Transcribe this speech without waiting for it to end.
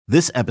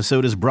This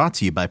episode is brought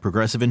to you by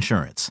Progressive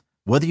Insurance.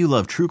 Whether you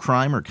love true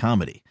crime or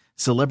comedy,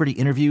 celebrity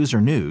interviews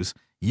or news,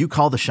 you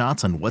call the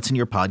shots on what's in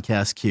your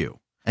podcast queue.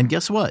 And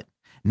guess what?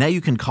 Now you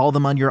can call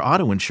them on your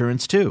auto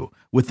insurance too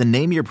with the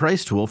Name Your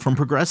Price tool from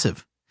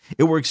Progressive.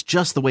 It works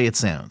just the way it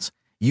sounds.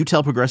 You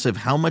tell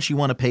Progressive how much you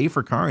want to pay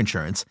for car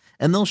insurance,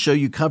 and they'll show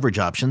you coverage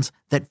options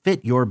that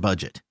fit your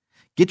budget.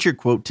 Get your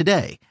quote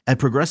today at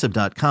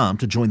Progressive.com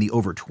to join the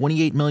over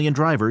 28 million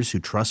drivers who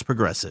trust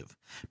Progressive.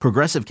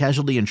 Progressive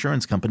Casualty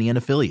Insurance Company and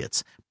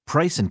Affiliates.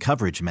 Price and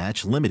coverage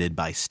match limited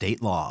by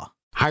state law.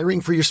 Hiring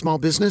for your small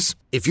business?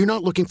 If you're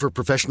not looking for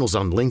professionals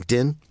on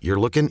LinkedIn, you're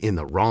looking in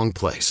the wrong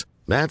place.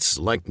 That's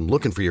like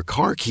looking for your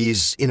car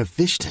keys in a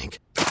fish tank.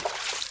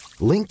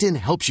 LinkedIn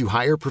helps you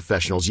hire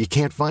professionals you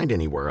can't find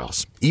anywhere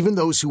else, even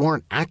those who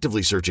aren't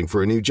actively searching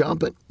for a new job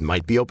but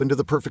might be open to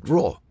the perfect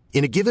role.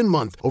 In a given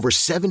month, over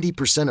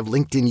 70% of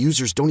LinkedIn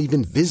users don't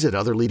even visit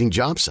other leading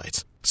job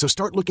sites. So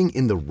start looking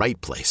in the right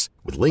place.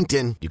 With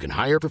LinkedIn, you can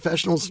hire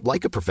professionals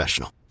like a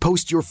professional.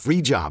 Post your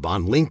free job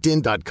on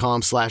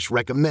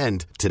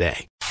linkedin.com/recommend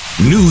today.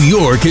 New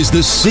York is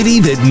the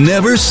city that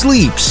never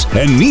sleeps,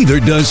 and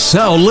neither does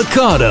Sal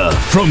Licata.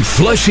 From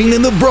Flushing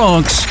in the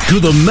Bronx to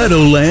the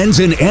Meadowlands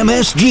and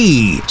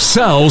MSG,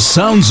 Sal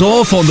sounds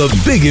off on the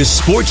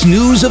biggest sports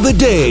news of the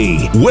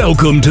day.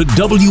 Welcome to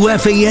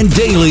WFAN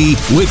Daily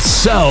with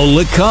Sal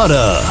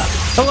Licata.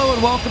 Hello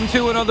and welcome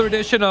to another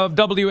edition of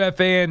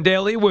WFAN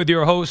Daily with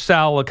your host,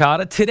 Sal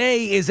Licata.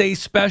 Today is a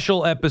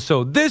special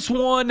episode. This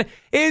one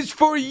is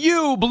for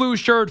you, Blue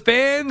Shirt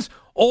fans.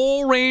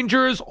 All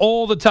Rangers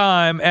all the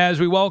time as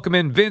we welcome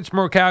in Vince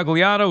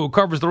Mercogliano, who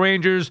covers the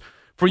Rangers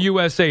for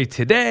USA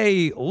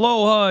Today,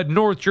 Lohud,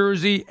 North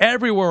Jersey,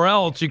 everywhere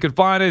else. You can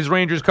find his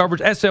Rangers coverage,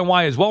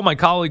 SNY as well, my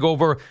colleague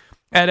over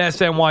at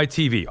SNY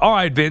TV. All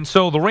right, Vince,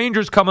 so the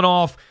Rangers coming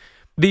off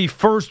the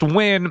first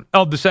win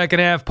of the second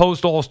half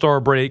post-All-Star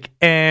break,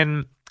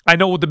 and I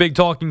know what the big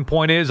talking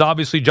point is.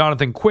 Obviously,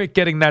 Jonathan Quick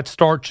getting that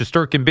start,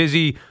 Shesterkin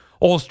busy,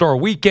 All-Star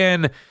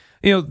weekend.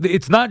 You know,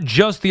 it's not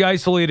just the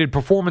isolated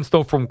performance,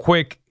 though, from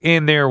Quick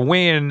in their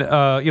win,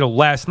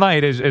 last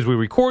night as we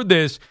record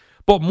this,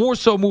 but more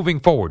so moving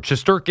forward.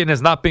 Shesterkin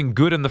has not been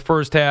good in the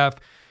first half.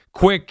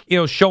 Quick,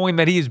 showing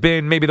that he has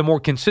been maybe the more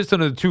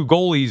consistent of the two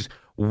goalies.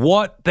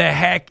 What the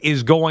heck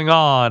is going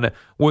on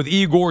with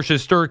Igor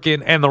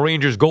Shesterkin and the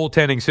Rangers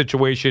goaltending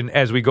situation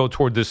as we go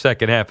toward the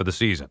second half of the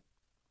season?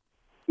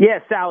 Yeah,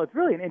 Sal, it's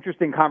really an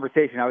interesting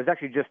conversation. I was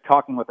actually just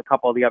talking with a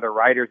couple of the other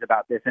writers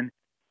about this, and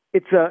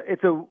it's a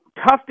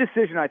tough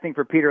decision, I think,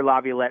 for Peter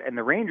Laviolette and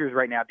the Rangers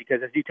right now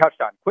because, as you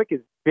touched on, Quick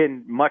has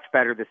been much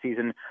better this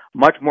season,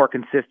 much more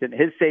consistent.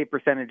 His save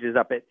percentage is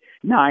up at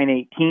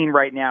 .918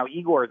 right now.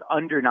 Igor is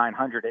under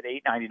 900 at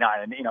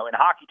 .899. And, in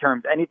hockey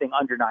terms, anything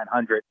under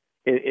 900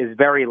 is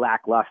very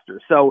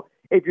lackluster. So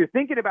if you're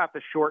thinking about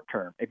the short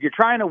term, if you're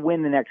trying to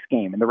win the next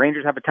game, and the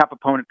Rangers have a tough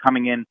opponent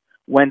coming in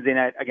Wednesday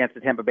night against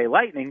the Tampa Bay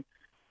Lightning,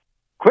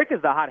 Quick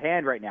is the hot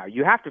hand right now.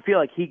 You have to feel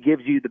like he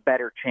gives you the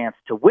better chance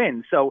to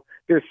win. So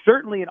there's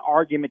certainly an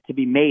argument to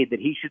be made that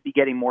he should be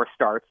getting more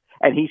starts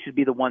and he should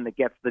be the one that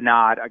gets the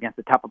nod against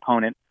a tough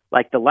opponent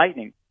like the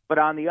Lightning. But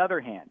on the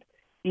other hand,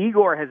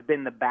 Igor has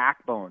been the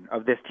backbone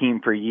of this team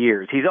for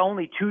years. He's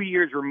only 2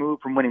 years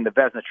removed from winning the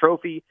Vezina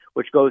Trophy,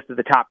 which goes to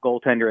the top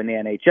goaltender in the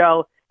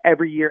NHL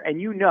every year. And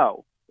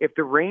if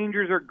the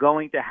Rangers are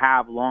going to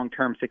have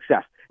long-term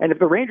success, and if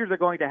the Rangers are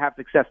going to have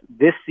success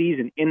this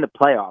season in the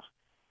playoffs,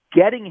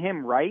 getting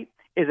him right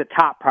is a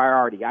top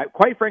priority.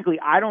 Quite frankly,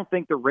 I don't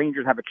think the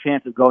Rangers have a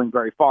chance of going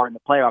very far in the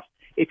playoffs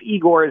if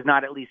Igor is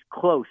not at least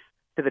close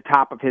to the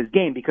top of his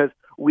game, because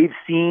we've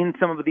seen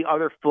some of the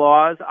other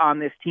flaws on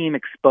this team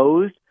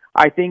exposed,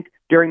 I think,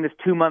 during this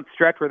 2-month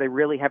stretch where they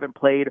really haven't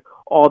played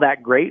all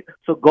that great.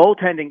 So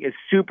goaltending is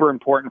super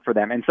important for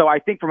them. And so I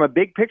think from a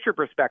big picture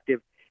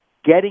perspective,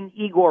 getting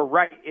Igor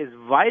right is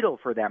vital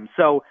for them.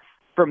 So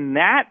from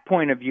that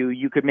point of view,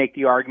 you could make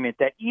the argument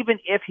that even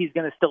if he's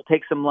going to still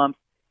take some lumps,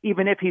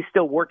 even if he's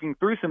still working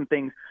through some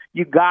things,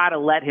 you got to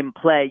let him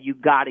play. You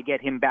got to get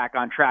him back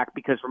on track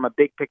because from a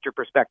big picture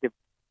perspective,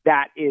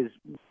 that is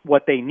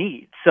what they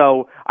need.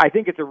 So I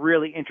think it's a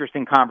really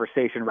interesting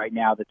conversation right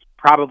now that's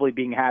probably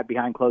being had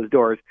behind closed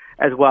doors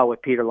as well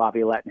with Peter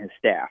Laviolette and his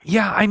staff.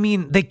 Yeah, I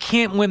mean, they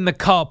can't win the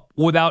cup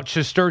without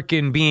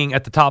Shesterkin being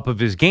at the top of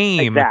his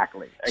game.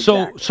 Exactly.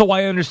 So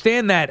I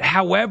understand that.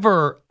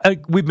 However,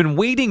 we've been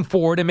waiting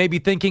for it and maybe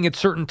thinking at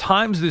certain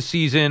times this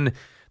season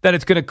that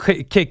it's going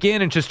to kick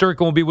in and Shesterkin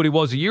will be what he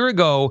was a year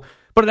ago,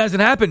 but it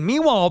hasn't happened.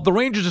 Meanwhile, the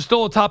Rangers are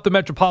still atop the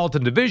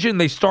Metropolitan Division.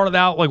 They started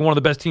out like one of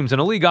the best teams in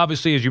the league,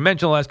 obviously, as you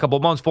mentioned, the last couple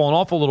of months, falling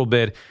off a little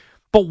bit.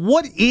 But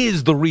what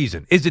is the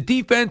reason? Is it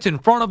defense in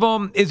front of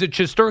him? Is it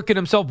Shesterkin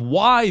himself?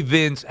 Why,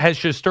 Vince, has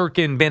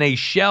Shesterkin been a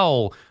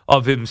shell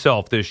of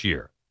himself this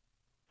year?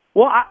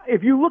 Well,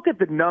 if you look at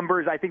the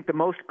numbers, I think the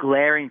most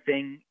glaring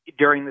thing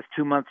during this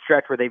 2-month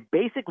stretch where they've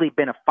basically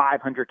been a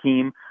 500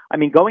 team, I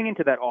mean, going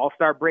into that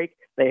All-Star break,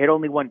 they had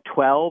only won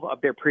 12 of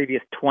their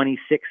previous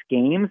 26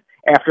 games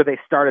after they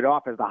started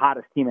off as the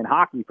hottest team in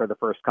hockey for the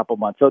first couple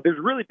months. So there's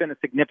really been a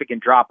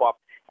significant drop-off.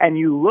 And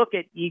you look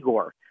at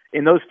Igor,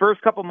 In those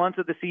first couple months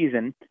of the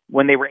season,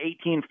 when they were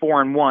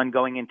 18-4-1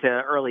 going into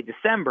early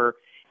December,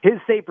 his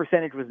save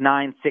percentage was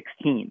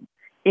 .916.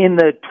 In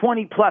the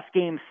 20-plus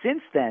games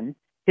since then,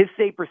 his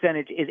save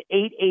percentage is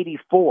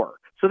 .884.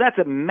 So that's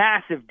a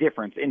massive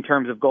difference in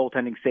terms of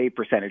goaltending save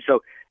percentage. So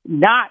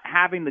not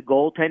having the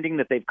goaltending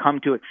that they've come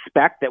to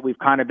expect, that we've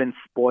kind of been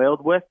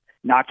spoiled with,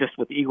 not just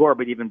with Igor,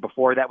 but even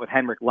before that with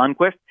Henrik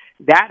Lundqvist,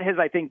 that has,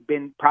 I think,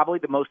 been probably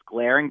the most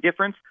glaring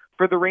difference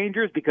for the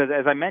Rangers because,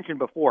 as I mentioned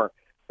before,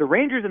 the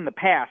Rangers in the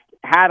past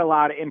had a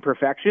lot of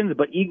imperfections,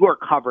 but Igor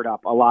covered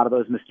up a lot of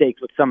those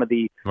mistakes with some of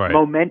the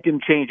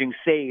momentum-changing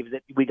saves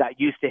that we got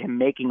used to him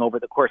making over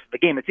the course of the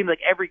game. It seemed like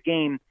every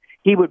game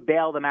he would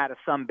bail them out of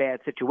some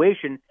bad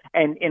situation.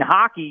 And in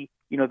hockey,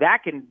 that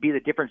can be the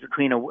difference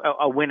between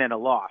a win and a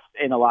loss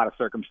in a lot of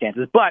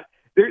circumstances. But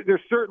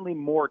there's certainly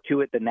more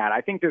to it than that.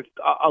 I think there's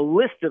a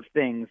list of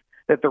things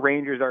that the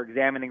Rangers are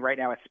examining right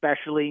now,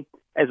 especially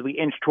as we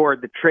inch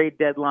toward the trade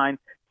deadline.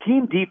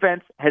 Team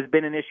defense has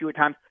been an issue at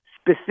times,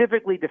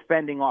 specifically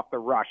defending off the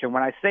rush. And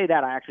when I say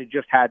that, I actually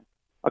just had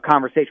a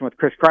conversation with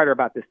Chris Kreider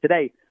about this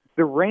today.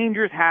 The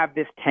Rangers have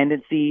this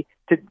tendency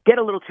to get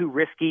a little too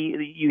risky.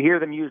 You hear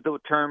them use the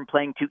term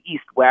playing too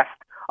east-west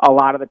a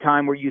lot of the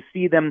time, where you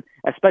see them,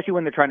 especially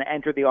when they're trying to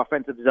enter the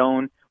offensive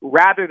zone,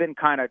 rather than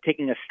kind of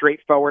taking a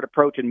straightforward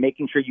approach and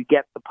making sure you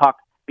get the puck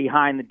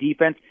behind the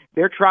defense,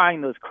 they're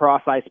trying those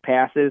cross-ice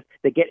passes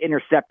that get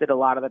intercepted a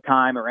lot of the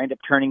time or end up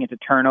turning into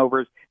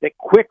turnovers that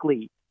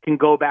quickly can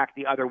go back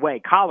the other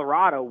way.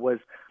 Colorado was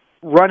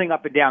running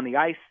up and down the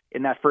ice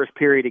in that first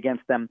period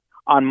against them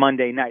on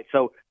Monday night.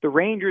 So the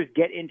Rangers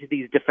get into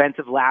these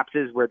defensive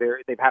lapses where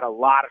they've had a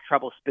lot of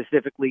trouble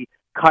specifically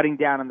cutting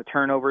down on the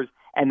turnovers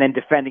and then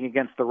defending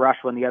against the rush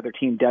when the other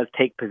team does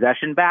take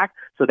possession back.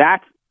 So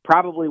that's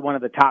probably one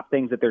of the top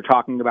things that they're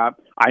talking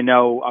about, I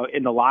know,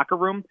 in the locker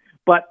room.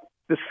 But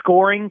the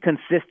scoring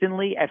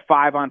consistently at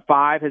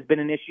 5-on-5 has been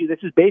an issue. This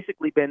has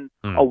basically been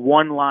a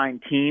one-line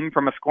team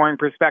from a scoring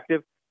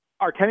perspective.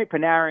 Artemi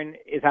Panarin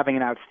is having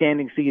an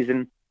outstanding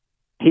season.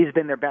 He's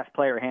been their best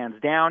player, hands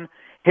down.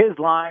 His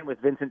line with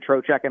Vincent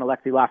Trocheck and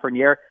Alexis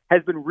Lafreniere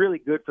has been really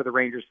good for the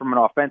Rangers from an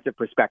offensive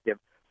perspective.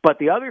 But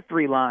the other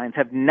three lines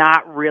have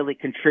not really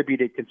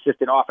contributed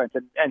consistent offense.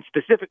 And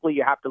specifically,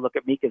 you have to look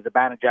at Mika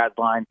Zibanejad's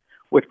line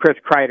with Chris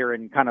Kreider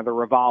and kind of the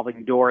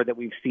revolving door that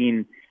we've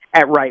seen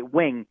at right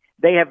wing.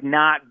 They have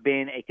not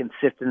been a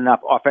consistent enough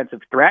offensive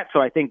threat. So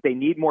I think they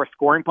need more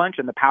scoring punch,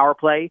 and the power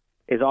play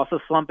is also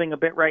slumping a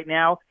bit right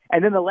now.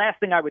 And then the last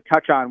thing I would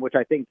touch on, which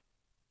I think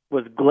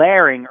was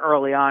glaring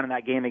early on in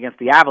that game against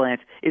the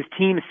Avalanche, is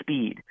team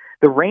speed.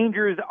 The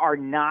Rangers are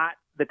not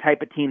the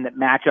type of team that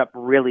match up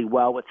really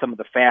well with some of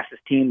the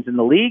fastest teams in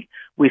the league.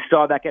 We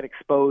saw that get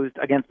exposed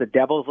against the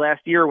Devils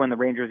last year when the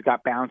Rangers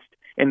got bounced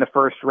in the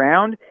first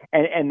round.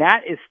 And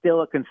that is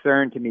still a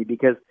concern to me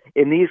because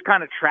in these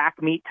kind of track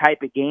meet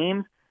type of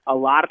games, a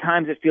lot of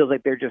times it feels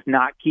like they're just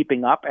not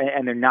keeping up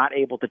and they're not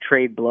able to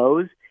trade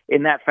blows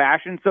in that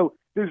fashion. So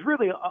there's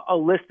really a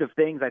list of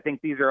things. I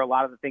think these are a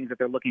lot of the things that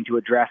they're looking to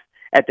address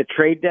at the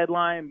trade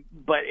deadline,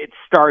 but it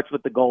starts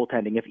with the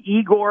goaltending. If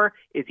Igor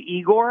is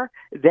Igor,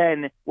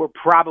 then we're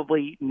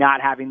probably not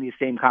having these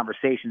same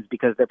conversations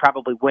because they're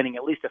probably winning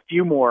at least a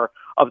few more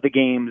of the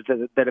games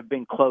that have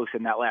been close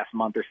in that last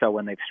month or so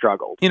when they've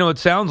struggled. It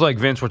sounds like,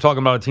 Vince, we're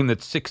talking about a team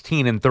that's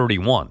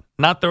 16-31,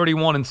 not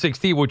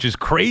 31-16, which is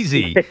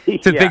crazy to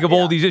think of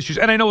all these issues.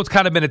 And I know it's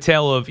kind of been a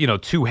tale of,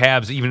 two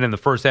halves, even in the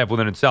first half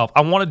within itself.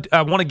 I want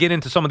to get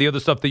into some of the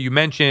other stuff that you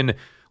mentioned.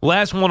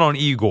 Last one on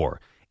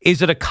Igor.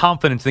 Is it a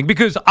confidence thing?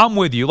 Because I'm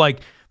with you.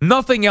 Like,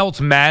 nothing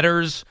else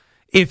matters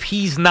if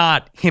he's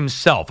not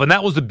himself. And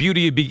that was the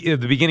beauty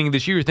of the beginning of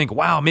this year. You think,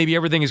 wow, maybe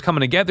everything is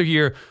coming together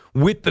here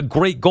with the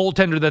great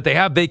goaltender that they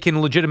have. They can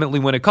legitimately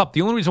win a cup.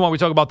 The only reason why we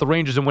talk about the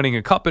Rangers and winning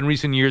a cup in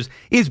recent years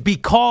is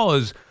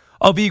because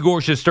of Igor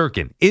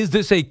Shesterkin. Is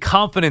this a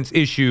confidence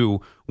issue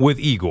with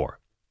Igor?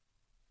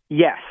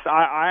 Yes,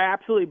 I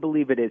absolutely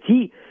believe it is.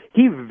 He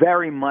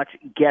very much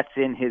gets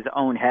in his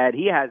own head.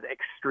 He has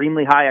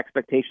extremely high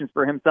expectations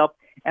for himself,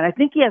 and I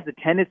think he has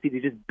a tendency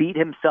to just beat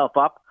himself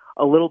up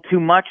a little too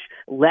much,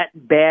 let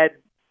bad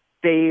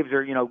saves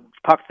or,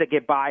 pucks that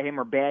get by him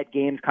or bad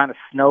games kind of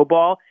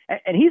snowball.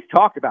 And he's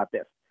talked about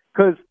this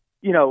because,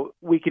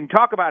 we can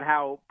talk about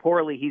how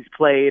poorly he's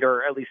played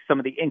or at least some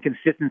of the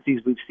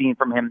inconsistencies we've seen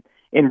from him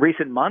in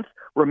recent months.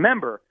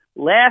 Remember,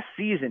 last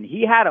season,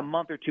 he had a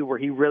month or two where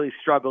he really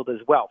struggled as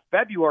well.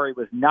 February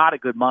was not a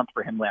good month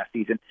for him last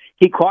season.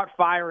 He caught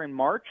fire in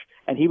March,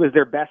 and he was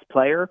their best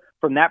player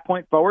from that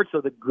point forward.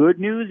 So the good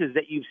news is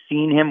that you've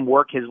seen him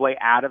work his way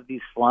out of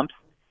these slumps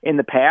in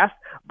the past.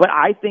 But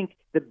I think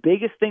the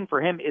biggest thing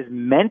for him is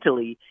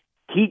mentally,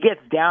 he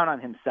gets down on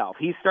himself.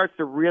 He starts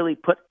to really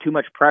put too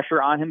much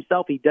pressure on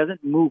himself. He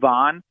doesn't move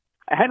on.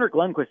 Henrik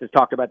Lundqvist has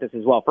talked about this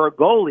as well. For a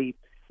goalie,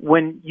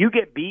 when you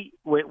get beat,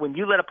 when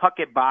you let a puck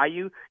get by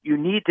you, you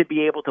need to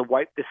be able to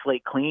wipe the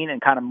slate clean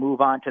and kind of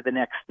move on to the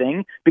next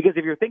thing. Because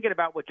if you're thinking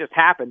about what just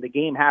happened, the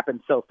game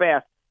happened so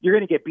fast, you're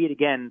going to get beat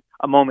again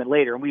a moment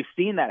later. And we've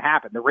seen that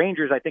happen. The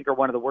Rangers, I think, are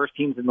one of the worst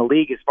teams in the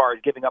league as far as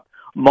giving up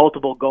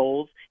multiple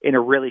goals in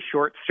a really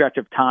short stretch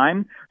of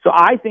time. So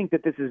I think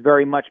that this has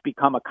very much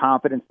become a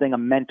confidence thing, a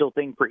mental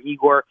thing for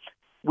Igor.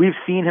 We've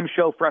seen him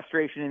show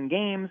frustration in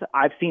games.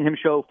 I've seen him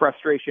show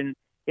frustration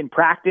in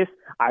practice.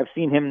 I've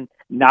seen him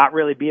not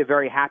really be a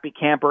very happy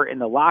camper in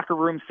the locker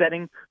room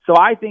setting. So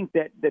I think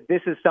that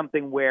this is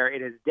something where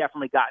it has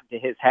definitely gotten to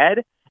his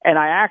head. And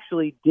I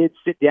actually did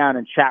sit down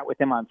and chat with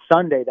him on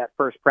Sunday, that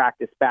first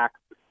practice back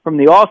from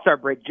the All-Star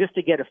break, just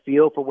to get a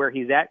feel for where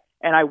he's at.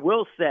 And I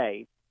will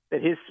say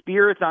that his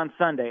spirits on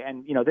Sunday,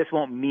 and this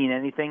won't mean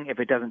anything if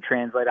it doesn't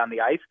translate on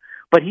the ice,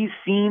 but he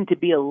seemed to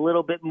be a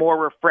little bit more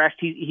refreshed.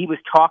 He was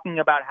talking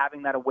about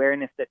having that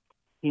awareness that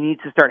he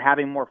needs to start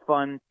having more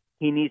fun.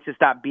 He needs to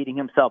stop beating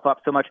himself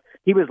up so much.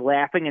 He was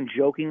laughing and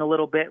joking a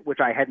little bit, which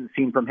I hadn't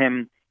seen from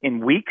him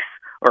in weeks,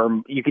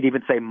 or you could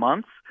even say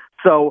months.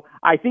 So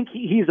I think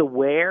he's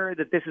aware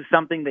that this is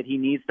something that he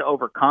needs to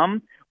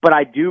overcome. But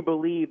I do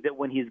believe that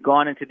when he's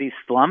gone into these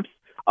slumps,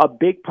 a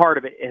big part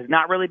of it has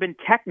not really been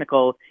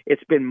technical.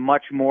 It's been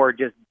much more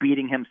just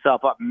beating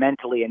himself up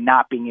mentally and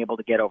not being able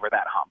to get over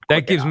that hump.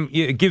 That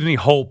gives me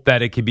hope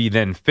that it could be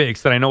then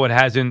fixed. And I know it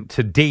hasn't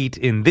to date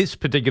in this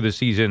particular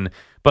season,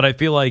 but I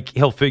feel like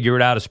he'll figure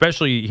it out,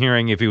 especially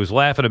hearing if he was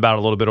laughing about it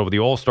a little bit over the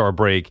All-Star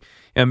break,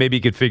 and maybe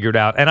he could figure it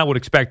out. And I would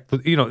expect,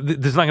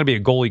 there's not going to be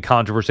a goalie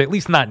controversy, at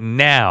least not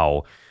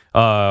now,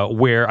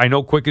 where I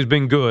know Quick has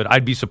been good.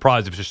 I'd be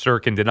surprised if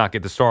Shesterkin did not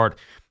get the start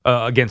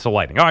against the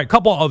Lightning. All right, a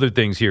couple other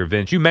things here,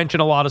 Vince. You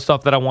mentioned a lot of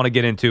stuff that I want to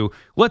get into.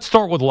 Let's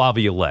start with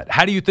Laviolette.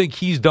 How do you think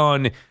he's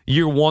done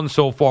year one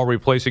so far,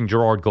 replacing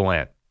Gerard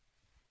Gallant?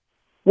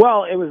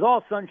 Well, it was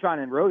all sunshine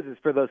and roses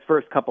for those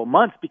first couple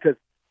months, because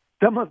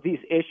some of these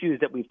issues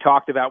that we've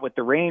talked about with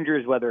the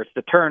Rangers, whether it's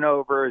the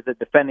turnovers, the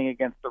defending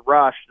against the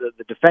rush,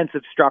 the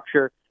defensive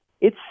structure,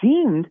 it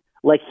seemed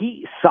like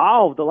he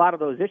solved a lot of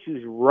those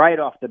issues right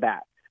off the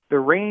bat. The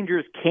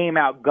Rangers came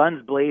out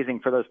guns blazing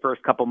for those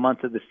first couple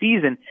months of the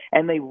season,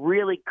 and they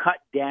really cut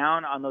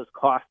down on those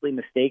costly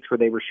mistakes where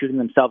they were shooting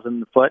themselves in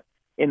the foot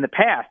in the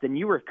past. And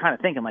you were kind of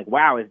thinking, like,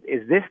 wow,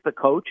 is this the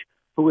coach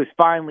who is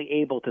finally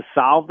able to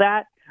solve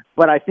that?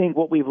 But I think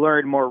what we've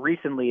learned more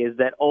recently is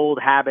that old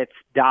habits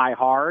die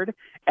hard,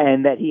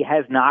 and that he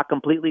has not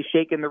completely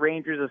shaken the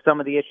Rangers of some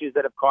of the issues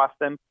that have cost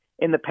them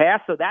in the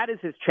past. So that is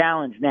his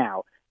challenge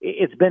now.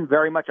 It's been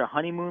very much a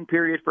honeymoon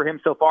period for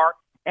him so far,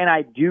 and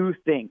I do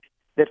think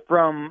that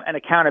from an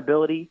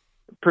accountability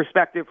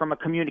perspective, from a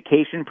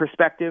communication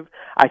perspective,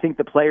 I think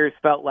the players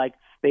felt like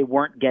they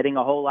weren't getting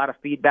a whole lot of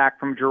feedback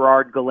from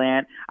Gerard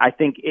Gallant. I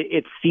think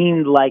it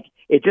seemed like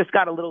it just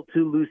got a little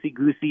too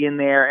loosey-goosey in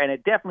there, and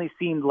it definitely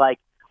seemed like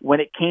when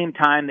it came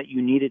time that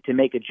you needed to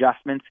make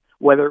adjustments,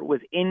 whether it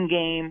was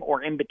in-game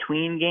or in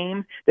between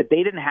games, that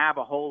they didn't have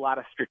a whole lot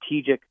of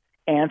strategic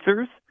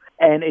answers.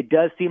 And it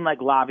does seem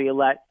like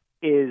Laviolette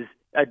is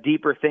a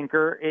deeper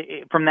thinker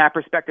from that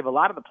perspective. A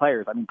lot of the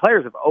players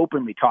have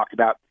openly talked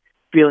about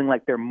feeling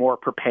like they're more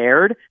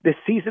prepared this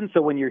season.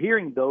 So when you're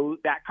hearing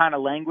that kind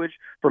of language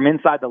from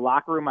inside the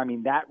locker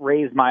room, that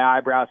raised my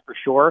eyebrows for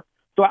sure.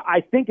 So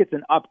I think it's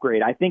an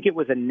upgrade. I think it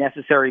was a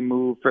necessary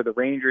move for the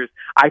Rangers.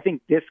 I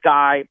think this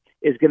guy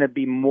is going to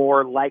be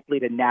more likely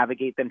to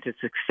navigate them to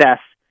success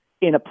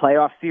in a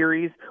playoff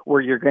series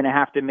where you're going to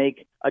have to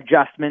make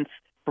adjustments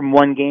from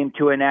one game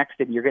to the next,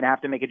 and you're going to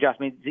have to make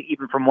adjustments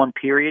even from one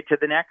period to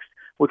the next,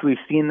 which we've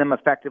seen them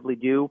effectively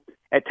do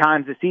at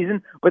times this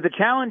season. But the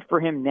challenge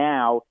for him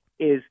now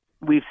is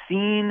we've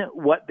seen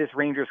what this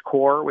Rangers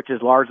core, which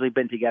has largely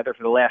been together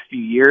for the last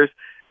few years,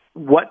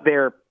 what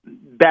their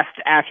best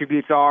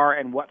attributes are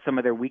and what some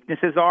of their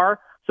weaknesses are.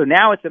 So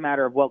now it's a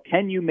matter of, well,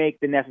 can you make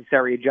the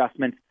necessary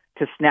adjustments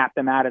to snap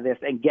them out of this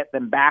and get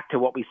them back to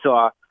what we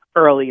saw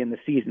early in the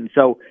season?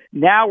 So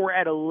now we're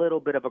at a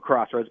little bit of a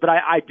crossroads. But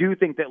I do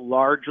think that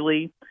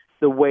largely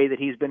the way that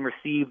he's been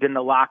received in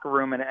the locker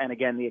room and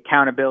again, the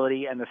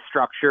accountability and the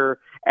structure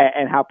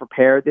and how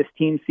prepared this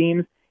team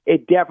seems,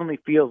 it definitely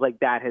feels like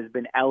that has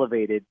been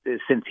elevated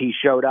since he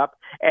showed up.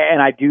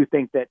 And I do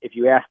think that if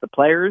you ask the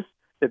players,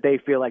 that they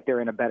feel like they're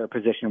in a better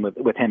position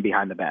with him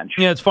behind the bench.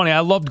 Yeah, it's funny. I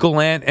loved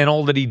Gallant and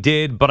all that he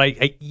did, but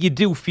you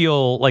do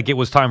feel like it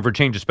was time for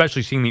change,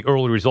 especially seeing the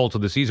early results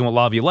of the season with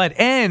Laviolette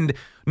and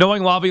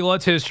knowing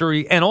Laviolette's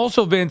history. And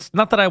also, Vince,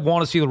 not that I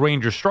want to see the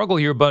Rangers struggle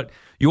here, but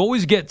you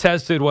always get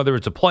tested, whether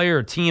it's a player,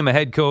 a team, a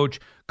head coach,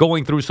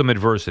 going through some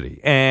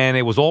adversity. And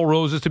it was all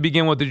roses to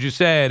begin with, as you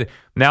said.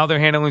 Now they're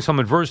handling some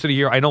adversity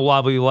here. I know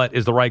Laviolette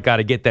is the right guy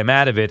to get them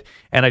out of it,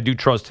 and I do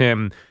trust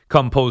him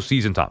come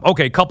postseason time.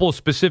 Okay, a couple of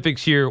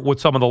specifics here with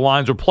some of the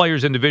lines or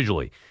players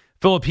individually.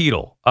 Philip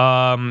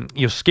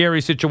Hedl, scary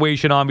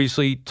situation,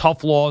 obviously,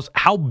 tough loss.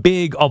 How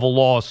big of a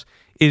loss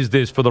is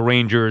this for the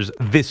Rangers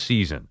this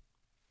season?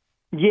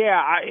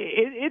 Yeah,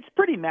 it's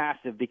pretty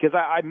massive because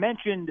I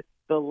mentioned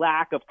the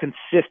lack of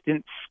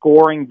consistent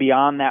scoring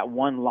beyond that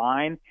one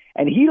line.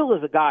 And Hedl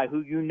is a guy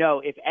who,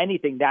 if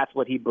anything, that's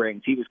what he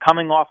brings. He was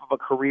coming off of a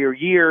career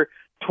year,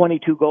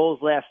 22 goals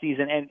last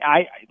season. And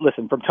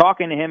listen, from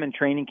talking to him in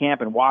training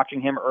camp and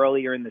watching him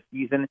earlier in the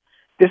season,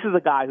 this is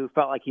a guy who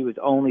felt like he was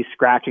only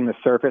scratching the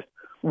surface.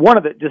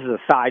 This is a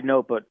side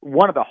note, but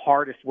one of the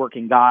hardest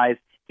working guys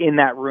in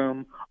that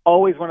room,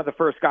 always one of the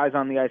first guys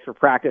on the ice for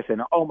practice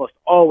and almost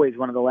always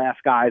one of the last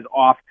guys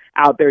off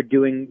out there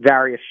doing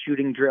various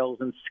shooting drills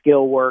and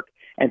skill work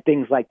and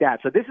things like that.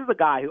 So this is a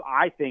guy who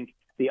I think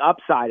the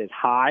upside is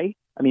high.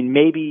 I mean,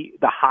 maybe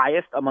the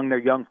highest among their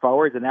young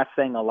forwards, and that's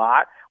saying a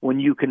lot when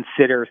you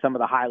consider some of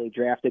the highly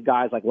drafted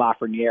guys like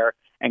Lafreniere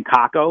and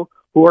Kakko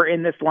who are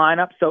in this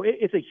lineup. So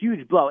it's a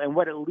huge blow. And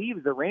what it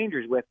leaves the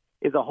Rangers with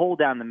is a hole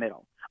down the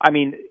middle. I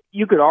mean,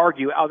 you could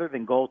argue, other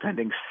than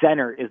goaltending,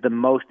 center is the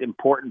most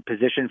important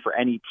position for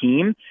any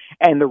team.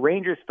 And the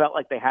Rangers felt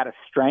like they had a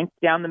strength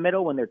down the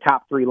middle when their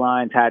top three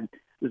lines had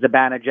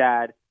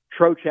Zibanejad,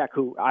 Trocheck,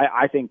 who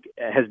I think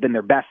has been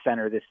their best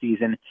center this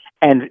season,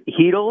 and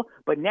Hedl.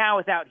 But now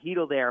without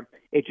Hedl there,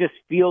 it just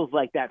feels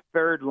like that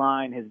third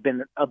line has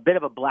been a bit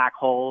of a black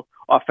hole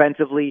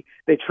offensively.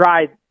 They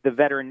tried the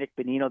veteran Nick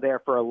Bonino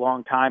there for a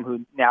long time,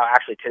 who now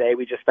actually today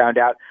we just found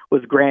out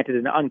was granted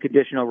an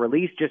unconditional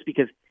release just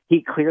because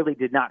he clearly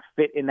did not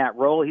fit in that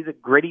role. He's a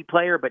gritty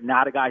player, but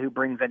not a guy who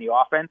brings any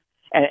offense,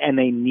 and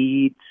they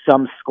need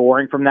some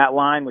scoring from that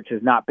line, which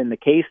has not been the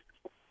case.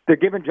 They're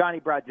giving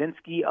Johnny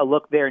Brodzinski a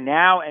look there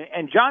now,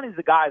 and Johnny's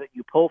the guy that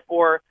you pull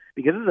for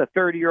because this is a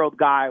 30-year-old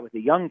guy with a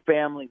young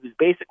family who's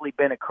basically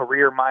been a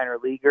career minor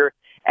leaguer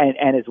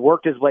and has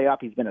worked his way up.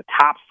 He's been a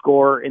top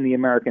scorer in the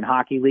American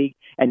Hockey League,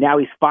 and now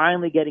he's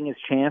finally getting his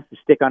chance to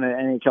stick on an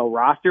NHL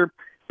roster.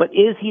 But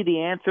is he the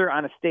answer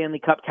on a Stanley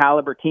Cup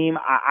caliber team?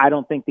 I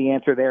don't think the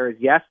answer there is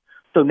yes.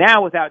 So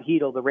now without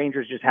Hedl, the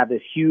Rangers just have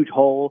this huge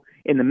hole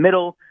in the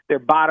middle. Their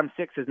bottom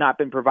six has not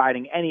been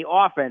providing any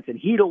offense, and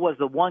Hedl was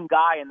the one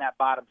guy in that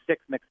bottom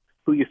six mix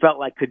who you felt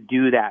like could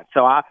do that.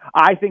 So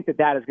I think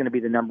that is going to be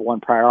the number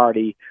one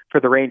priority for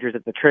the Rangers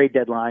at the trade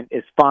deadline,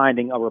 is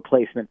finding a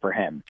replacement for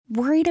him.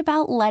 Worried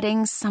about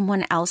letting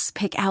someone else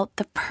pick out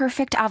the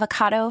perfect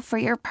avocado for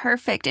your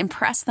perfect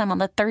impress them on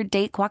the third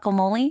date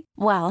guacamole?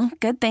 Well,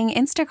 good thing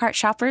Instacart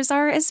shoppers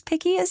are as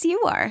picky as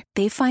you are.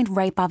 They find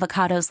ripe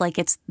avocados like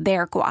it's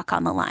their guac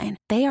on the line.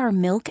 They are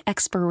milk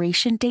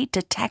expiration date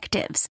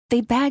detectives. They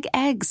bag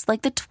eggs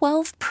like the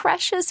 12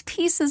 precious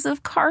pieces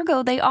of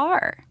cargo they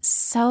are.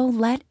 So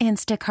let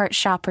Instacart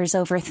shoppers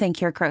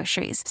overthink your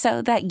groceries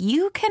so that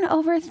you can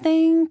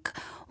overthink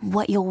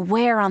what you'll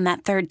wear on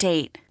that third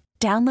date.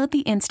 Download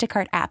the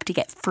Instacart app to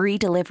get free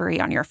delivery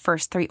on your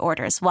first three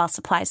orders while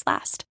supplies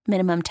last.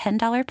 Minimum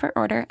 $10 per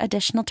order.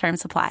 Additional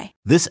terms apply.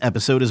 This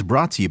episode is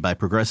brought to you by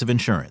Progressive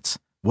Insurance.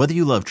 Whether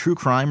you love true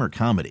crime or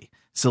comedy,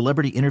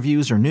 celebrity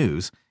interviews or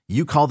news,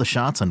 you call the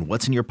shots on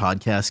what's in your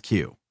podcast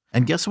queue.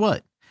 And guess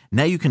what?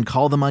 Now you can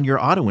call them on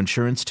your auto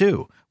insurance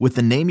too with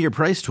the Name Your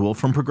Price tool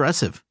from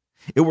Progressive.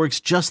 It works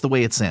just the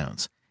way it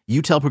sounds.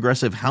 You tell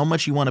Progressive how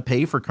much you want to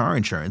pay for car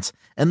insurance,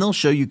 and they'll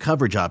show you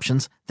coverage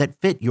options that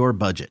fit your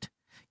budget.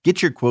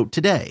 Get your quote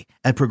today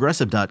at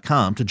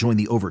Progressive.com to join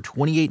the over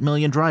 28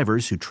 million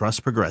drivers who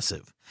trust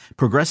Progressive.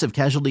 Progressive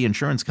Casualty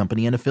Insurance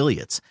Company and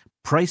Affiliates.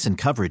 Price and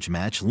coverage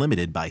match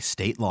limited by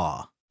state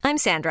law. I'm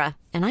Sandra,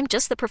 and I'm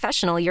just the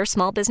professional your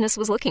small business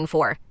was looking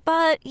for.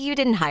 But you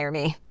didn't hire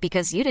me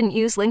because you didn't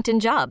use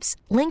LinkedIn Jobs.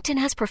 LinkedIn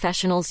has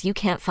professionals you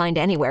can't find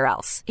anywhere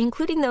else,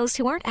 including those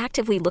who aren't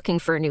actively looking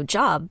for a new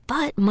job,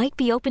 but might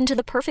be open to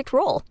the perfect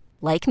role,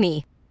 like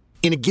me.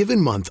 In a given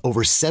month,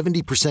 over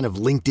 70% of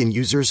LinkedIn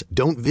users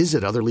don't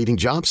visit other leading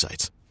job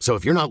sites. So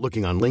if you're not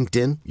looking on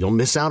LinkedIn, you'll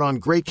miss out on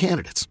great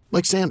candidates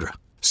like Sandra.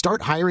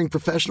 Start hiring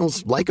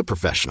professionals like a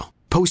professional.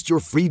 Post your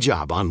free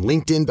job on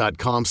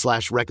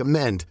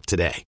linkedin.com/recommend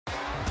today.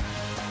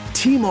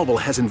 T-Mobile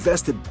has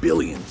invested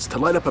billions to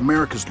light up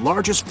America's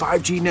largest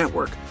 5G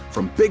network,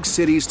 from big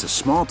cities to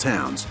small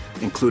towns,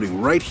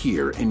 including right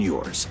here in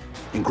yours.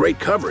 And great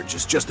coverage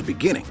is just the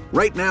beginning.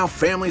 Right now,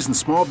 families and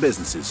small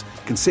businesses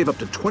can save up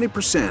to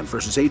 20%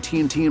 versus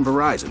AT&T and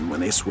Verizon when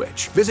they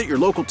switch. Visit your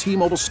local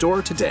T-Mobile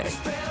store today.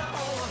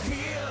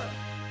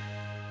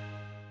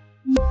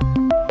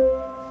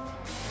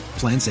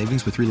 Plan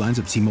savings with 3 lines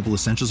of T-Mobile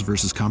Essentials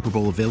versus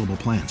comparable available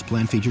plans.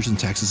 Plan features and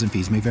taxes and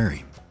fees may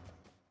vary.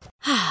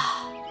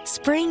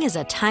 Spring is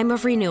a time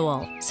of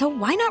renewal, so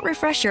why not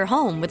refresh your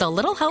home with a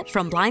little help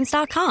from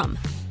Blinds.com?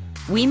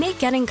 We make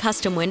getting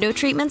custom window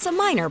treatments a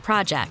minor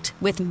project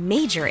with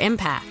major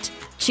impact.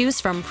 Choose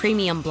from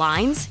premium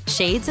blinds,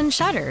 shades, and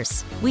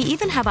shutters. We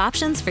even have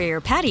options for your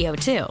patio,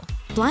 too.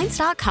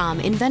 Blinds.com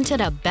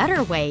invented a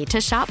better way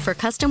to shop for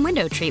custom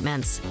window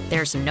treatments.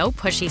 There's no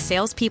pushy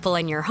salespeople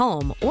in your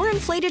home or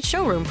inflated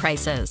showroom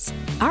prices.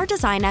 Our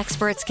design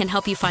experts can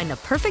help you find the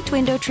perfect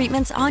window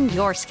treatments on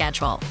your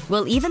schedule.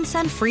 We'll even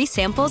send free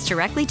samples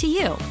directly to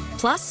you.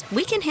 Plus,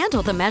 we can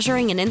handle the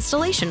measuring and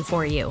installation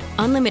for you.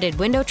 Unlimited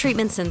window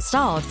treatments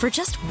installed for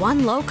just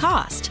one low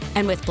cost.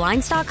 And with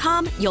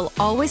Blinds.com, you'll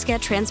always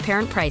get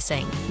transparent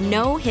pricing.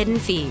 No hidden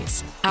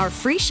fees. Our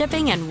free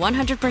shipping and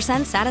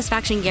 100%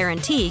 satisfaction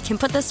guarantee can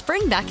put the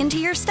spring back into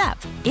your step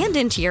and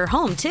into your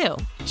home, too.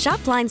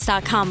 Shop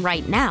Blinds.com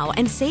right now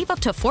and save up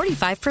to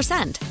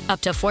 45%.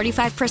 Up to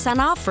 45%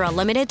 off for a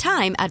limited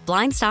time at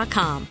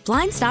Blinds.com.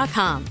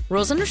 Blinds.com.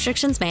 Rules and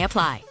restrictions may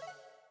apply.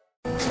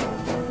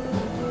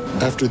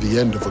 After the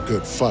end of a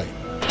good fight,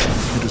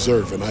 you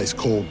deserve an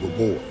ice-cold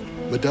reward.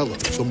 Modelo,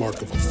 the mark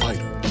of a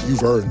fighter.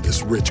 You've earned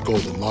this rich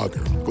golden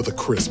lager with a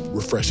crisp,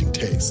 refreshing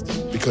taste.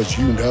 Because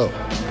you know,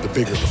 the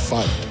bigger the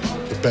fight,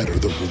 the better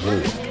the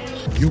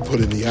reward. You put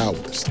in the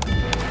hours,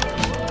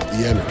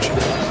 the energy,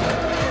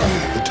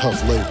 the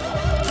tough labor.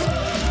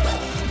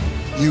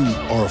 You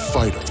are a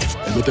fighter,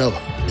 and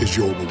Modelo is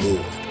your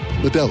reward.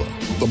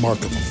 Modelo, the mark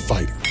of a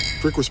fighter.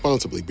 Drink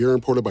responsibly. Beer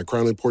imported by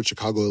Crown Imports,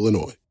 Chicago,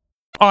 Illinois.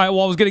 All right,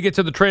 well, I was going to get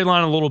to the trade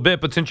line in a little bit,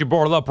 but since you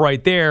brought it up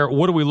right there,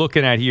 what are we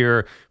looking at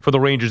here for the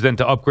Rangers then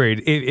to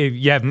upgrade? If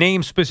you have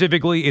names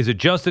specifically, is it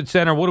just at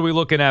center? What are we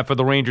looking at for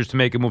the Rangers to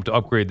make a move to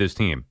upgrade this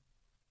team?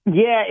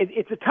 Yeah,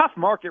 it's a tough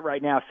market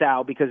right now,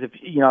 Sal, because if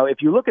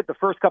you look at the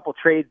first couple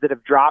trades that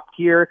have dropped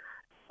here,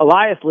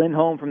 Elias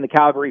Lindholm from the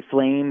Calgary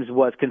Flames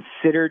was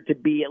considered to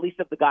be, at least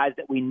of the guys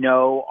that we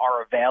know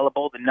are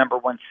available, the number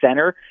one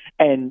center.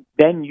 And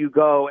then you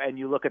go and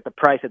you look at the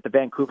price that the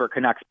Vancouver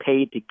Canucks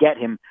paid to get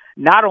him,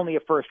 not only a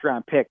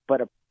first-round pick,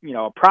 but a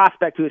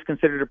prospect who is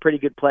considered a pretty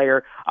good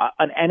player,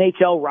 an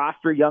NHL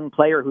roster young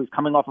player who's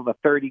coming off of a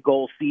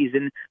 30-goal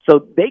season.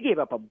 So they gave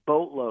up a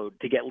boatload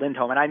to get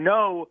Lindholm. And I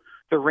know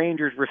the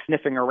Rangers were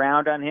sniffing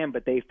around on him,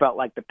 but they felt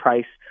like the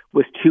price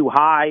was too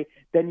high.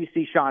 Then you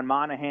see Sean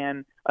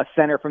Monahan, a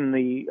center from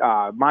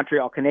the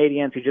Montreal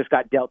Canadiens, who just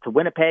got dealt to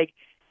Winnipeg.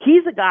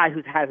 He's a guy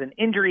who has an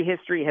injury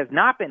history, has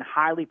not been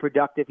highly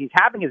productive. He's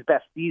having his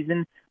best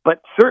season,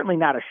 but certainly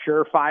not a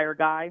surefire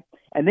guy.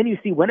 And then you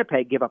see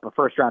Winnipeg give up a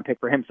first-round pick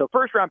for him. So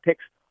first-round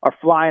picks are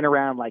flying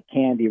around like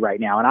candy right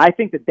now. And I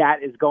think that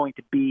is going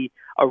to be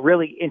a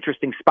really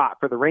interesting spot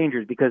for the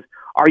Rangers, because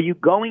are you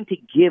going to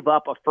give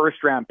up a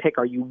first-round pick?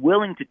 Are you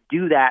willing to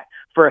do that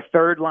for a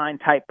third-line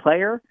type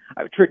player?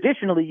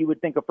 Traditionally, you would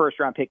think a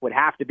first-round pick would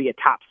have to be a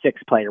top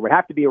six player, would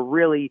have to be a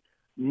really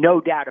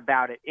no doubt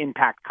about it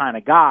impact kind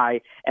of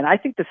guy. And I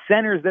think the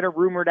centers that are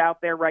rumored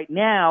out there right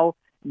now,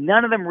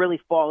 none of them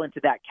really fall into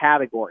that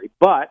category.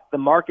 But the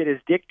market is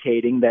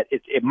dictating that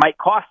it might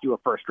cost you a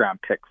first-round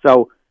pick.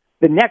 So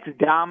the next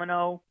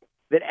domino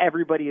that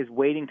everybody is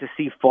waiting to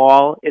see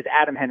fall is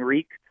Adam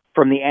Henrique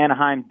from the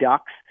Anaheim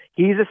Ducks.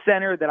 He's a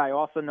center that I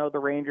also know the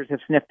Rangers have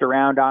sniffed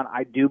around on.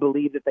 I do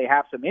believe that they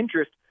have some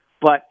interest,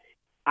 but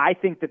I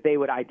think that they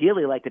would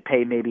ideally like to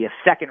pay maybe a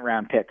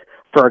second-round pick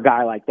for a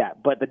guy like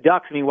that. But the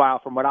Ducks, meanwhile,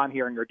 from what I'm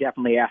hearing, are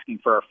definitely asking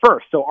for a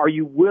first. So are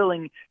you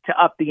willing to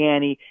up the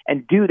ante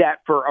and do that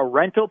for a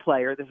rental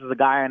player? This is a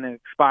guy on an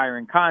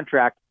expiring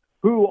contract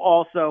who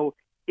also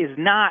is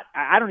not –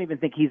 I don't even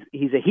think he's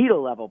a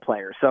Hedl-level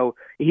player. So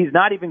he's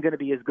not even going to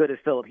be as good as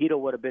Philip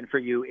Hedl would have been for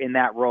you in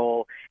that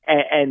role,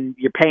 and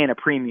you're paying a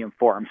premium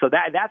for him. So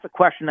that's a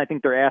question I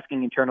think they're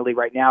asking internally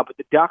right now. But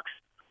the Ducks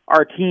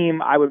are a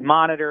team I would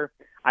monitor.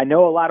 I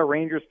know a lot of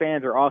Rangers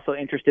fans are also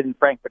interested in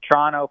Frank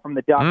Petrano from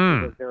the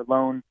Ducks as their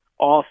lone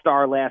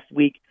all-star last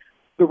week.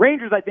 The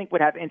Rangers, I think, would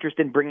have interest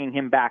in bringing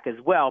him back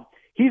as well.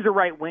 He's a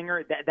right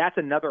winger. That's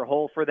another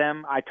hole for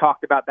them. I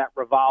talked about that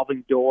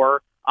revolving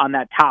door on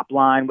that top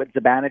line with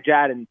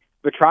Zibanejad, and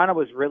Petrano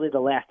was really the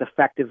last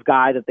effective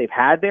guy that they've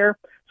had there.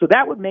 So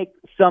that would make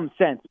some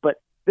sense. But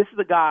this is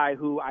a guy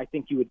who I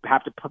think you would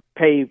have to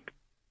pay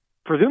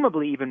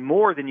presumably even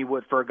more than you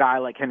would for a guy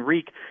like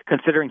Henrique,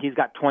 considering he's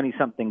got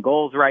 20-something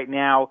goals right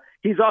now.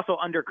 He's also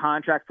under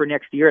contract for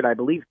next year at, I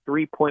believe,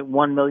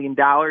 $3.1 million,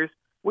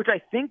 which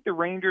I think the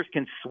Rangers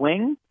can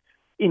swing.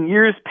 In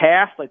years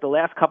past, like the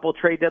last couple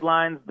trade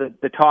deadlines,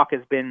 the talk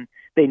has been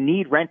they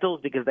need rentals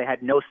because they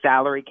had no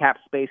salary cap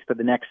space for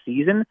the next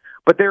season.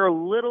 But they're a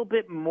little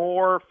bit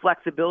more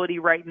flexibility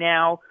right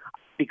now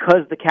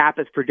because the cap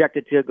is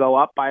projected to go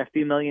up by a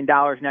few $1 million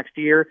next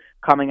year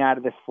coming out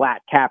of this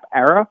flat cap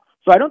era.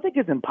 So I don't think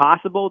it's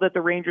impossible that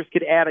the Rangers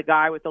could add a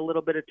guy with a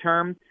little bit of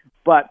term,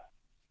 but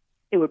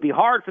it would be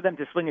hard for them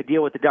to swing a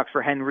deal with the Ducks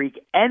for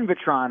Henrique and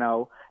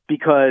Vetrano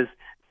because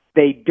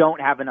they don't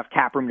have enough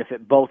cap room to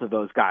fit both of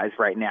those guys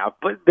right now.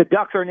 But the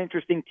Ducks are an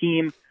interesting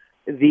team.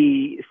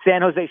 The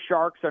San Jose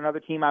Sharks are another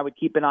team I would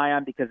keep an eye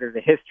on because there's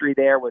a history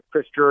there with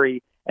Chris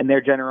Drury and their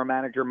general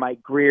manager,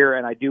 Mike Greer,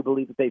 and I do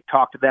believe that they've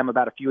talked to them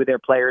about a few of their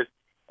players.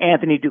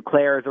 Anthony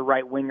Duclair is a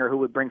right winger who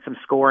would bring some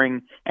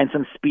scoring and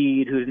some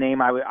speed, whose name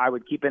I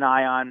would keep an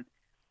eye on.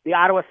 The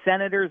Ottawa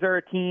Senators are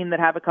a team that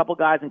have a couple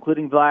guys,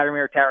 including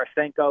Vladimir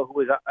Tarasenko,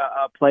 who is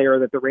a player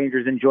that the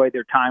Rangers enjoyed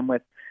their time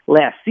with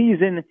last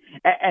season.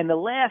 And the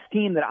last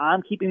team that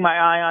I'm keeping my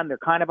eye on, they're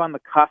kind of on the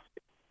cusp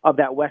of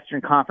that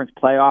Western Conference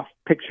playoff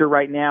picture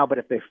right now, but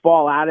if they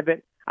fall out of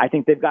it, I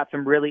think they've got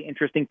some really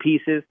interesting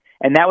pieces,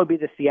 and that would be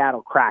the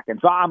Seattle Kraken.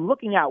 So I'm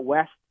looking out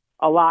west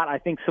a lot. I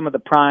think some of the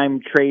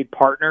prime trade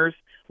partners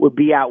would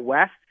be out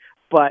west,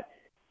 but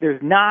there's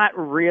not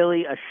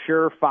really a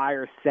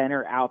surefire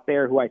center out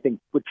there who I think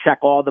would check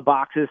all the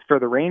boxes for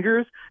the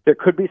Rangers. There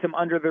could be some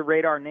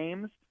under-the-radar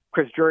names.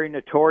 Chris Drury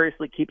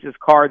notoriously keeps his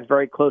cards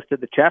very close to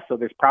the chest, so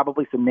there's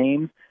probably some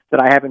names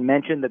that I haven't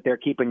mentioned that they're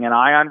keeping an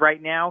eye on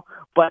right now.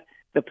 But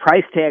the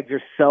price tags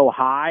are so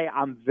high,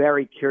 I'm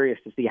very curious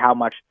to see how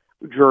much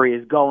Drury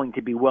is going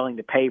to be willing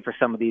to pay for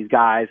some of these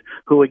guys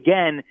who,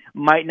 again,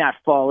 might not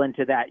fall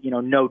into that,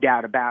 no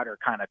doubt about it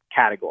kind of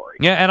category.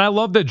 Yeah, and I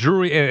love that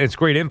Drury, it's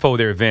great info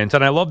there, Vince,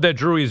 and I love that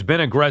Drury has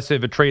been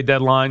aggressive at trade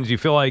deadlines. You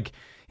feel like,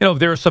 if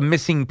there are some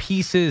missing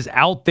pieces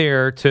out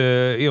there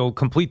to,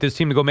 complete this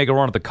team to go make a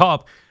run at the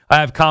Cup, I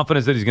have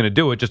confidence that he's going to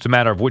do it. Just a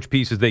matter of which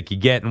pieces they could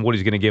get and what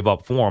he's going to give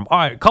up for them. All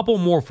right, a couple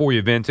more for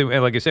you, Vince. And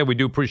like I said, we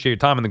do appreciate your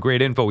time and the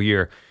great info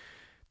here.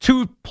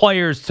 Two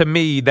players to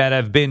me that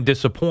have been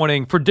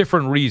disappointing for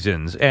different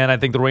reasons. And I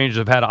think the Rangers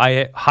have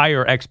had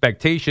higher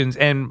expectations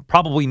and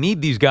probably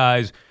need these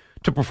guys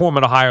to perform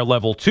at a higher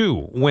level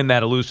to win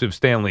that elusive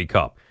Stanley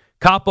Cup.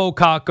 Kaapo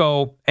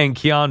Kakko and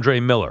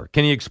Keandre Miller.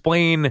 Can you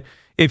explain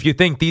if you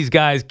think these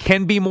guys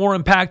can be more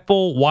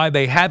impactful, why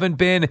they haven't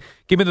been?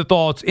 Give me the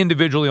thoughts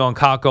individually on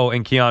Kakko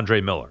and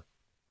Keandre Miller.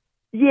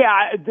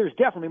 Yeah, there's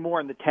definitely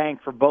more in the tank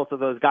for both of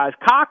those guys.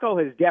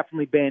 Kakko has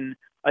definitely been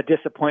a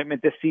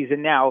disappointment this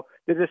season. Now,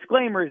 the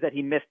disclaimer is that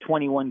he missed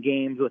 21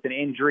 games with an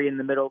injury in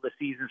the middle of the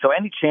season, so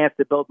any chance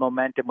to build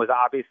momentum was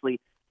obviously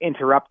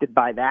interrupted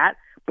by that.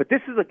 But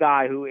this is a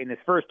guy who, in his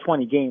first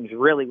 20 games,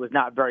 really was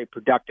not very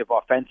productive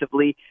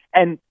offensively.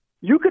 And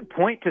you could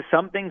point to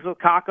some things with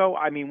Kakko.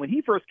 I mean, when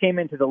he first came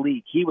into the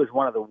league, he was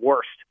one of the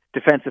worst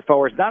defensive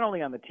forwards, not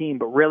only on the team,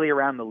 but really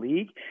around the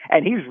league.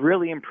 And he's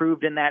really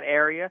improved in that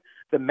area.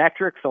 The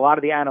metrics, a lot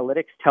of the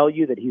analytics tell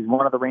you that he's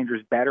one of the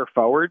Rangers' better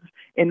forwards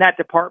in that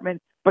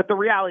department. But the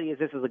reality is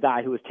this is a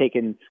guy who was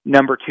taken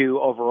number 2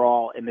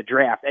 overall in the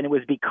draft. And it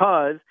was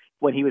because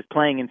when he was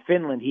playing in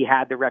Finland, he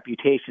had the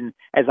reputation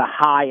as a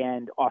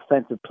high-end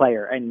offensive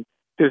player. And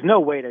there's no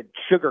way to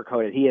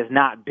sugarcoat it. He has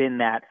not been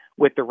that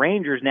with the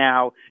Rangers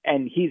now,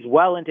 and he's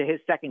well into his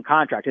second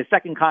contract. His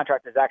second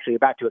contract is actually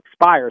about to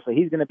expire, so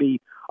he's going to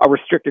be a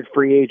restricted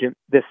free agent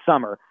this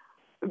summer.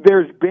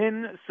 There's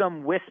been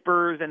some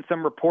whispers and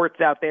some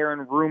reports out there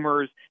and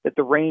rumors that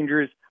the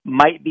Rangers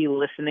might be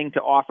listening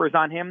to offers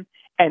on him.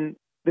 And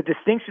the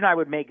distinction I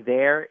would make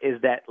there is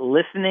that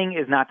listening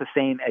is not the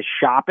same as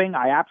shopping.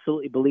 I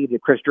absolutely believe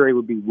that Chris Drury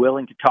would be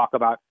willing to talk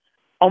about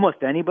almost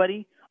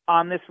anybody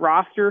on this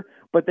roster,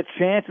 but the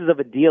chances of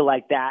a deal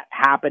like that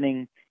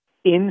happening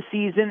in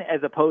season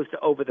as opposed to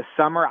over the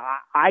summer,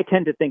 I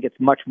tend to think it's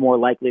much more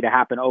likely to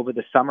happen over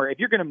the summer. If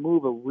you're going to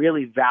move a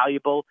really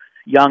valuable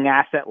young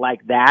asset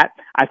like that,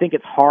 I think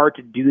it's hard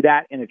to do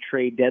that in a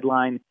trade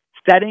deadline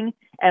setting.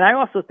 And I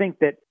also think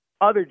that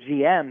other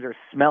GMs are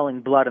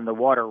smelling blood in the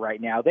water right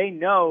now. They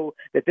know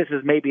that this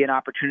is maybe an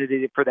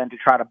opportunity for them to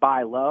try to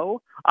buy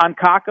low on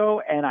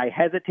Kakko, and I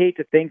hesitate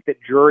to think that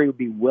Drury would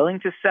be willing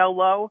to sell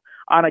low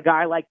on a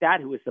guy like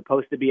that who is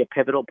supposed to be a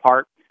pivotal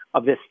part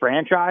of this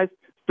franchise.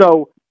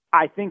 So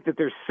I think that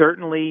there's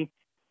certainly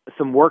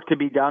some work to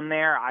be done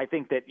there. I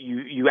think that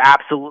you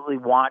absolutely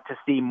want to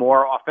see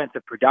more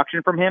offensive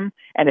production from him,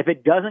 and if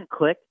it doesn't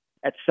click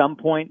at some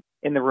point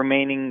in the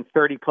remaining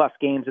 30-plus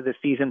games of the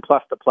season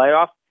plus the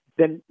playoffs,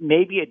 then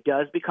maybe it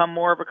does become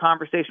more of a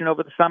conversation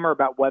over the summer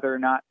about whether or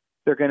not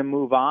they're going to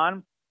move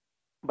on.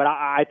 But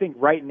I think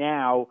right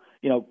now,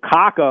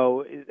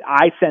 Kakko,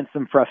 I sense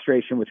some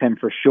frustration with him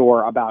for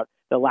sure about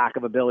the lack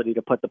of ability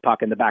to put the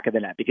puck in the back of the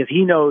net because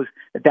he knows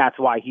that that's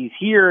why he's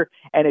here.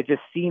 And it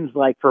just seems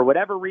like for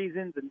whatever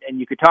reasons, and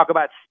you could talk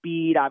about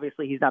speed.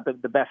 Obviously, he's not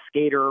the best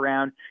skater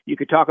around. You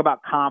could talk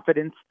about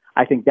confidence.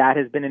 I think that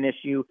has been an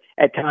issue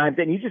at times.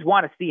 And you just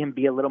want to see him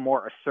be a little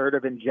more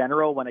assertive in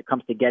general when it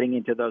comes to getting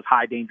into those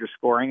high danger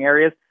scoring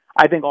areas.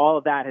 I think all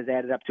of that has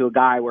added up to a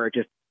guy where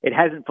it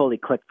hasn't fully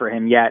clicked for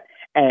him yet.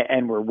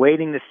 And we're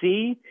waiting to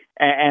see.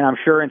 And I'm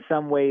sure in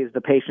some ways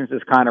the patience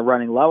is kind of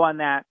running low on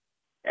that.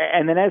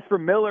 And then as for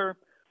Miller,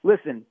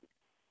 listen,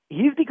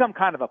 he's become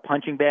kind of a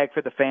punching bag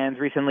for the fans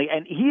recently,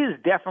 and he is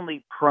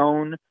definitely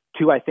prone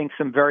to, I think,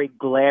 some very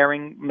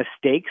glaring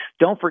mistakes.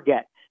 Don't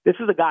forget, this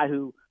is a guy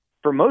who,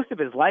 for most of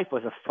his life,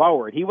 was a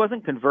forward. He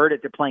wasn't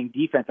converted to playing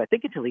defense, I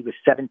think, until he was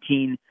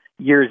 17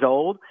 years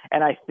old.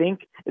 And I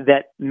think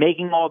that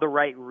making all the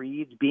right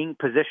reads, being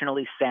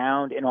positionally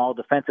sound in all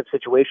defensive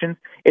situations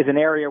is an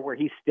area where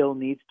he still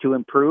needs to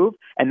improve.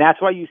 And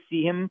that's why you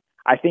see him,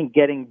 I think,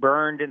 getting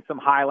burned in some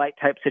highlight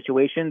type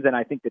situations. And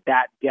I think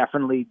that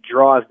definitely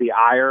draws the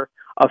ire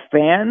of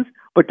fans.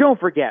 But don't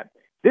forget,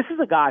 this is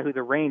a guy who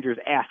the Rangers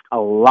ask a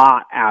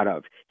lot out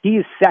of. He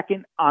is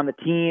second on the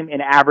team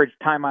in average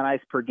time on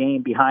ice per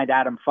game behind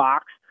Adam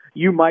Fox.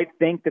 You might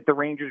think that the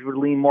Rangers would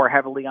lean more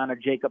heavily on a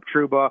Jacob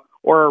Trouba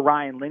or a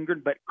Ryan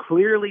Lindgren, but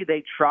clearly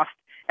they trust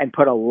and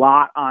put a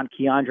lot on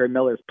Keandre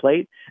Miller's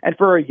plate. And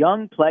for a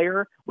young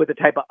player with the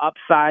type of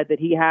upside that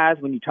he has,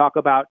 when you talk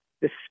about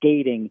the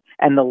skating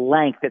and the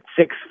length at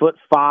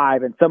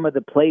 6'5" and some of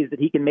the plays that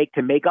he can make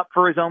to make up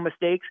for his own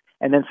mistakes,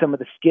 and then some of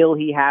the skill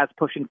he has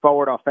pushing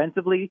forward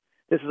offensively,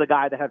 this is a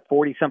guy that had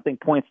 40-something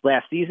points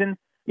last season.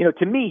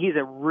 To me, he's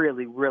a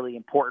really, really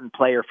important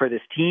player for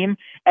this team,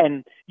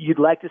 and you'd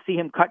like to see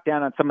him cut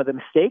down on some of the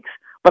mistakes,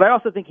 but I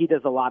also think he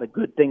does a lot of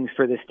good things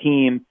for this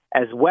team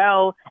as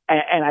well,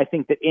 and I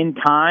think that in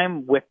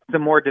time, with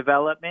some more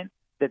development,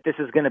 that this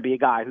is going to be a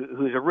guy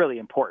who's a really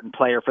important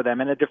player for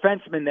them and a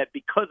defenseman that,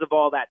 because of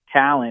all that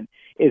talent,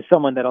 is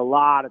someone that a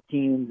lot of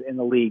teams in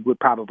the league would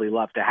probably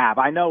love to have.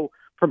 I know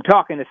from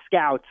talking to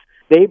scouts,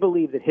 they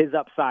believe that his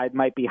upside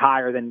might be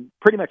higher than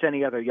pretty much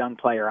any other young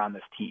player on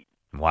this team.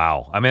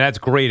 Wow. I mean, that's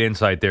great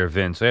insight there,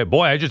 Vince. Hey,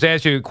 boy, I just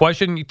asked you a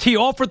question. You tee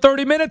off for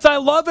 30 minutes. I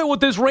love it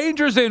with this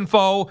Rangers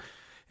info.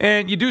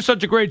 And you do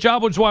such a great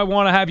job, which is why I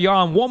want to have you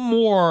on. One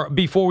more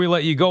before we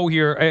let you go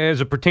here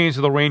as it pertains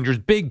to the Rangers'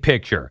 big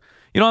picture.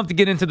 You don't have to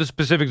get into the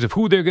specifics of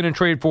who they're going to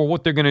trade for,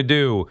 what they're going to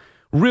do.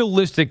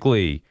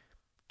 Realistically,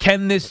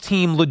 can this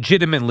team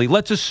legitimately,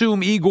 let's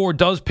assume Igor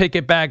does pick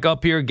it back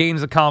up here,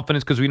 gains the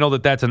confidence, because we know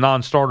that that's a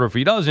non-starter if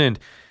he doesn't.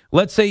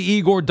 Let's say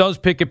Igor does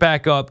pick it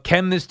back up.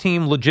 Can this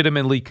team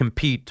legitimately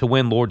compete to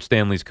win Lord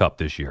Stanley's Cup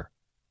this year?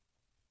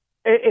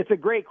 It's a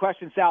great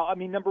question, Sal. I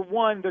mean, number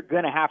one, they're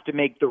going to have to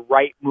make the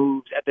right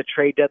moves at the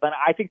trade deadline.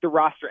 I think the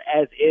roster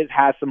as is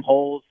has some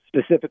holes,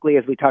 specifically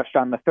as we touched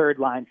on the third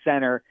line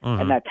center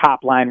and that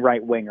top line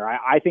right winger.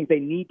 I think they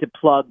need to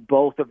plug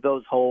both of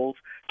those holes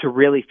to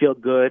really feel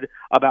good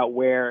about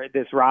where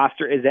this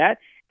roster is at.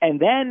 And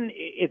then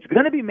it's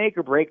going to be make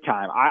or break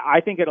time. I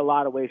think in a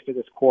lot of ways for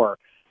this core.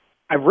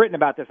 I've written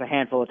about this a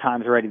handful of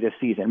times already this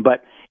season,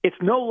 but it's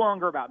no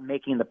longer about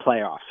making the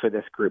playoffs for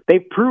this group.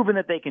 They've proven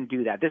that they can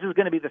do that. This is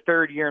going to be the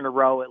third year in a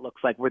row, it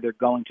looks like, where they're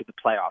going to the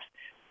playoffs.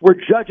 We're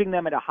judging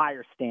them at a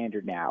higher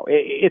standard now.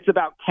 It's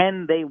about,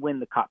 can they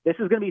win the cup? This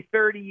is going to be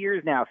 30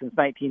 years now since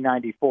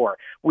 1994.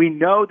 We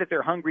know that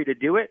they're hungry to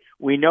do it.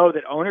 We know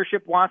that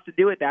ownership wants to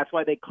do it. That's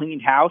why they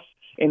cleaned house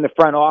in the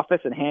front office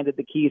and handed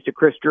the keys to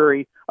Chris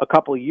Drury a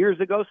couple of years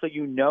ago. So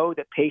you know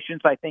that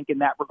patience, I think, in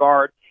that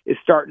regard is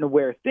starting to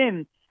wear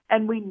thin.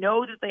 And we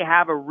know that they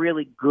have a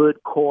really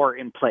good core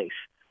in place.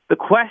 The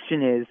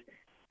question is,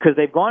 because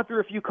they've gone through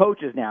a few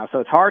coaches now, so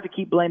it's hard to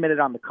keep blaming it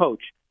on the coach.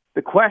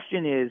 The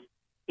question is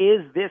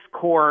this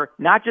core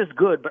not just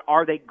good, but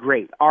are they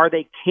great? Are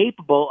they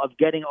capable of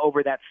getting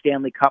over that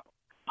Stanley Cup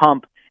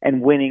hump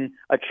and winning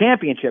a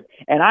championship?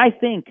 And I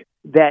think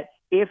that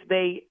if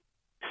they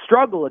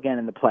struggle again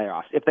in the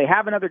playoffs, if they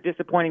have another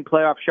disappointing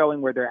playoff showing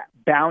where they're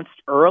bounced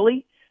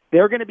early,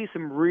 there are going to be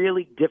some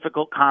really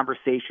difficult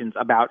conversations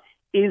about,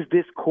 is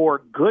this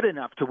core good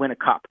enough to win a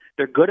cup?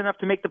 They're good enough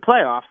to make the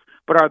playoffs,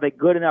 but are they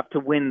good enough to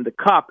win the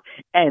cup?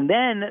 And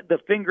then the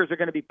fingers are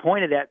going to be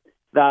pointed at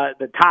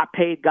the top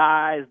paid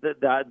guys,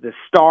 the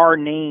star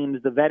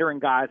names, the veteran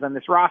guys on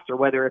this roster,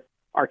 whether it's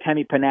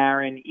Artemi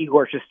Panarin,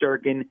 Igor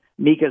Shesterkin,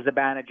 Mika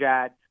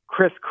Zibanejad,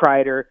 Chris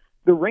Kreider.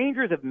 The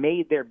Rangers have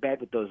made their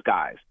bed with those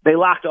guys. They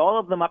locked all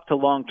of them up to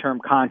long-term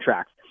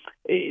contracts.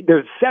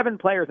 There's 7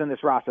 players on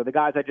this roster, the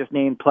guys I just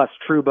named, plus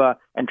Trouba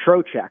and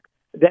Trocheck,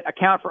 that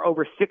account for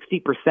over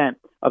 60%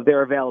 of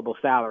their available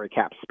salary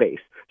cap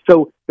space.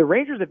 So the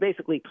Rangers have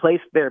basically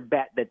placed their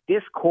bet that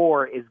this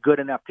core is good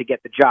enough to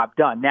get the job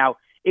done. Now,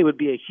 it would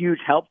be a huge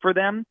help for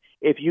them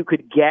if you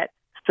could get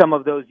some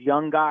of those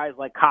young guys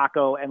like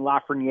Kakko and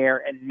Lafreniere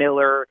and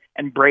Miller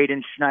and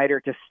Braden Schneider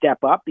to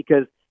step up,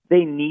 because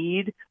they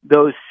need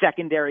those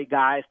secondary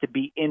guys to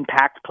be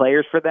impact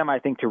players for them, I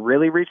think, to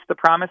really reach the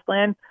promised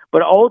land.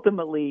 But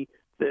ultimately,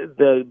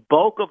 the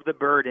bulk of the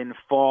burden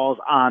falls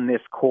on this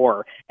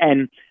core.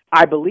 And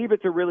I believe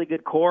it's a really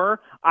good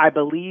core. I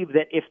believe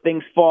that if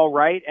things fall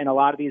right and a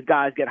lot of these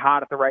guys get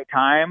hot at the right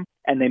time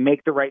and they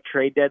make the right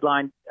trade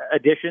deadline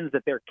additions,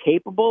 that they're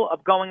capable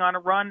of going on a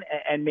run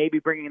and maybe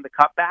bringing the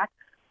cup back.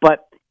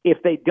 But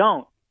if they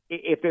don't,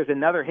 if there's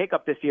another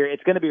hiccup this year,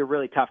 it's going to be a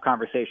really tough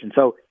conversation.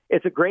 So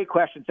it's a great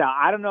question, Sal.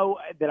 I don't know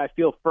that I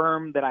feel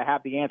firm that I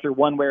have the answer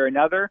one way or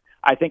another.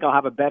 I think I'll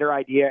have a better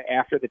idea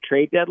after the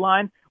trade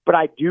deadline. But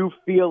I do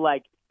feel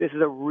like this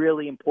is a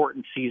really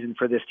important season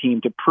for this team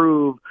to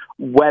prove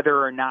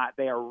whether or not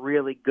they are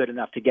really good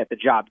enough to get the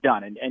job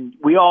done. And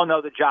we all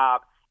know the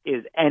job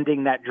is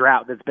ending that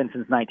drought that's been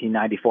since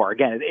 1994.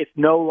 Again, it's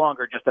no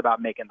longer just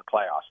about making the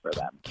playoffs for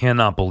them.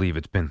 Cannot believe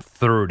it's been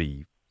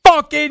 30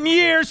 fucking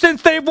years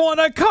since they've won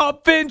a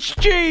cup, Vince.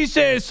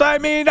 Jesus. I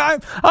mean,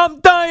 I'm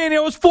dying. I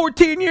was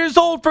 14 years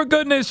old, for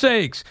goodness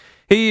sakes.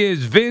 He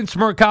is Vince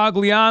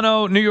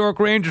Mercogliano, New York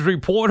Rangers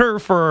reporter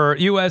for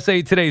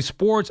USA Today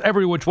Sports,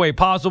 every which way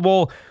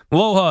possible.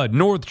 Aloha,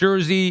 North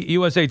Jersey,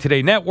 USA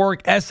Today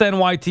Network,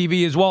 SNY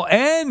TV as well.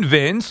 And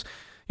Vince,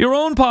 your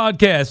own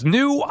podcast,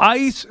 New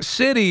Ice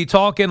City,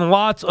 talking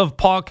lots of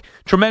puck.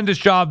 Tremendous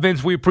job,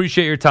 Vince. We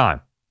appreciate your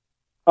time.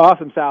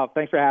 Awesome, Sal.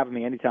 Thanks for having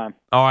me. Anytime.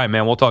 All right,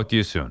 man. We'll talk to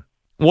you soon.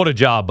 What a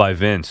job by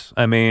Vince.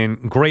 I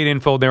mean, great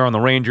info there on the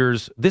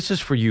Rangers. This is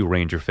for you,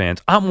 Ranger fans.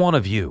 I'm one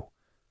of you.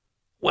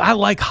 I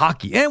like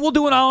hockey, and we'll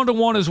do an Islander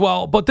one as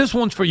well, but this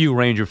one's for you,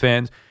 Ranger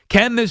fans.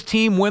 Can this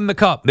team win the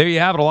cup? There you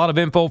have it, a lot of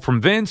info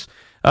from Vince.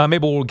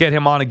 Maybe we'll get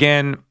him on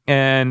again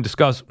and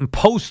discuss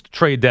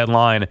post-trade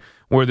deadline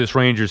where this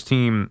Rangers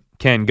team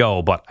can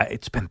go, but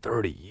it's been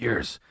 30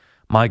 years.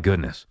 My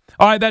goodness.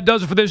 All right, that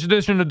does it for this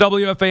edition of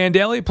WFAN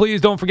Daily. Please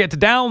don't forget to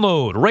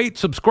download, rate,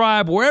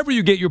 subscribe, wherever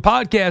you get your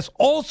podcasts.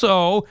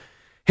 Also,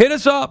 hit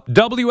us up,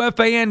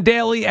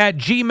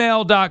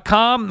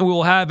 WFANdaily@gmail.com. We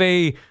will have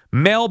a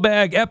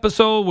mailbag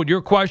episode with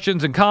your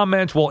questions and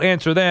comments. We'll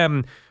answer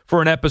them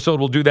for an episode.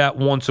 We'll do that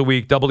once a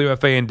week.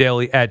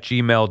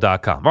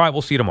 WFANdaily@gmail.com. All right,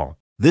 we'll see you tomorrow.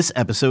 This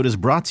episode is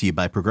brought to you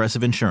by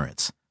Progressive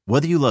Insurance.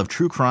 Whether you love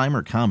true crime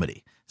or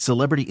comedy,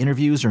 celebrity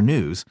interviews or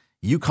news,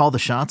 you call the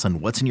shots on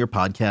what's in your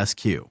podcast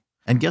queue.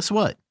 And guess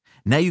what?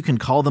 Now you can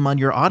call them on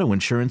your auto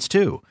insurance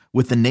too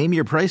with the Name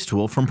Your Price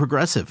tool from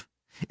Progressive.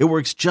 It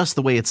works just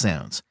the way it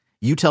sounds.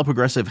 You tell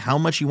Progressive how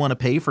much you want to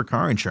pay for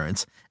car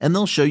insurance, and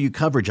they'll show you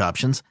coverage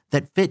options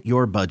that fit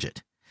your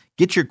budget.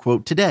 Get your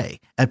quote today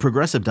at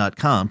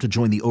Progressive.com to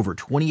join the over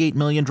 28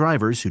 million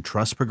drivers who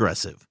trust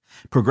Progressive.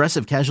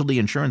 Progressive Casualty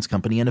Insurance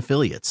Company and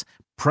Affiliates.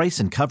 Price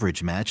and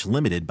coverage match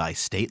limited by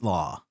state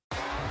law.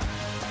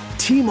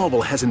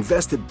 T-Mobile has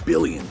invested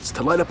billions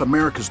to light up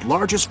America's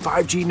largest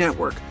 5G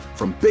network,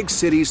 from big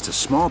cities to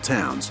small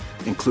towns,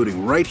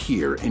 including right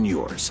here in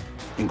yours.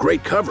 And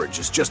great coverage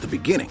is just the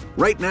beginning.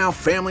 Right now,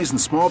 families and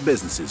small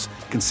businesses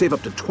can save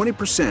up to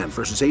 20%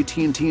 versus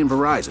AT&T and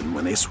Verizon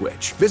when they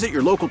switch. Visit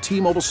your local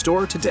T-Mobile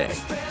store today.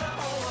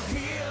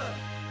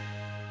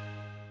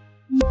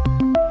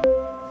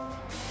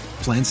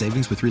 Plan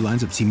savings with 3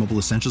 lines of T-Mobile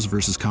Essentials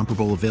versus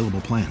comparable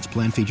available plans.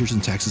 Plan features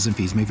and taxes and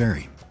fees may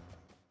vary.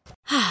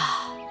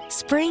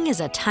 Spring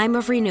is a time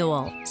of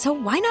renewal, so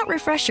why not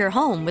refresh your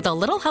home with a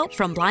little help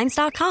from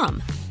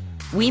Blinds.com?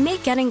 We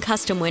make getting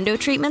custom window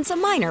treatments a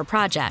minor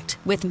project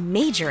with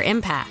major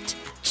impact.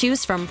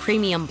 Choose from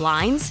premium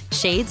blinds,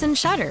 shades, and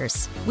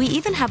shutters. We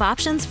even have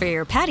options for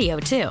your patio,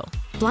 too.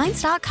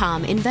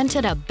 Blinds.com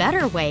invented a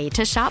better way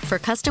to shop for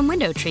custom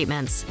window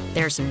treatments.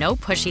 There's no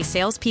pushy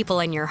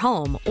salespeople in your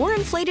home or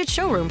inflated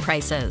showroom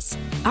prices.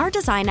 Our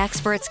design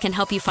experts can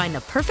help you find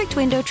the perfect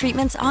window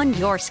treatments on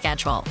your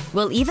schedule.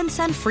 We'll even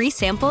send free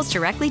samples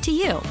directly to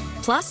you.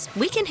 Plus,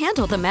 we can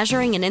handle the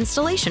measuring and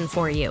installation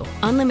for you.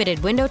 Unlimited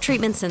window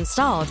treatments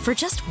installed for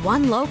just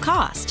one low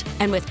cost.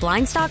 And with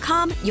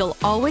Blinds.com, you'll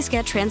always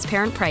get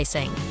transparent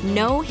pricing.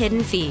 No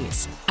hidden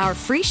fees. Our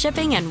free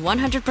shipping and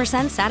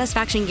 100%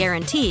 satisfaction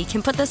guarantee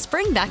can put the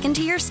spring back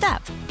into your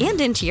step and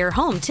into your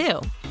home,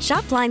 too.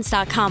 Shop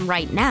Blinds.com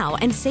right now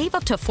and save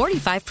up to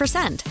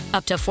 45%.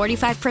 Up to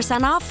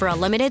 45% off for a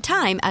limited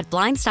time at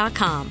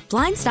Blinds.com.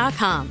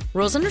 Blinds.com.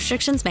 Rules and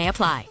restrictions may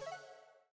apply.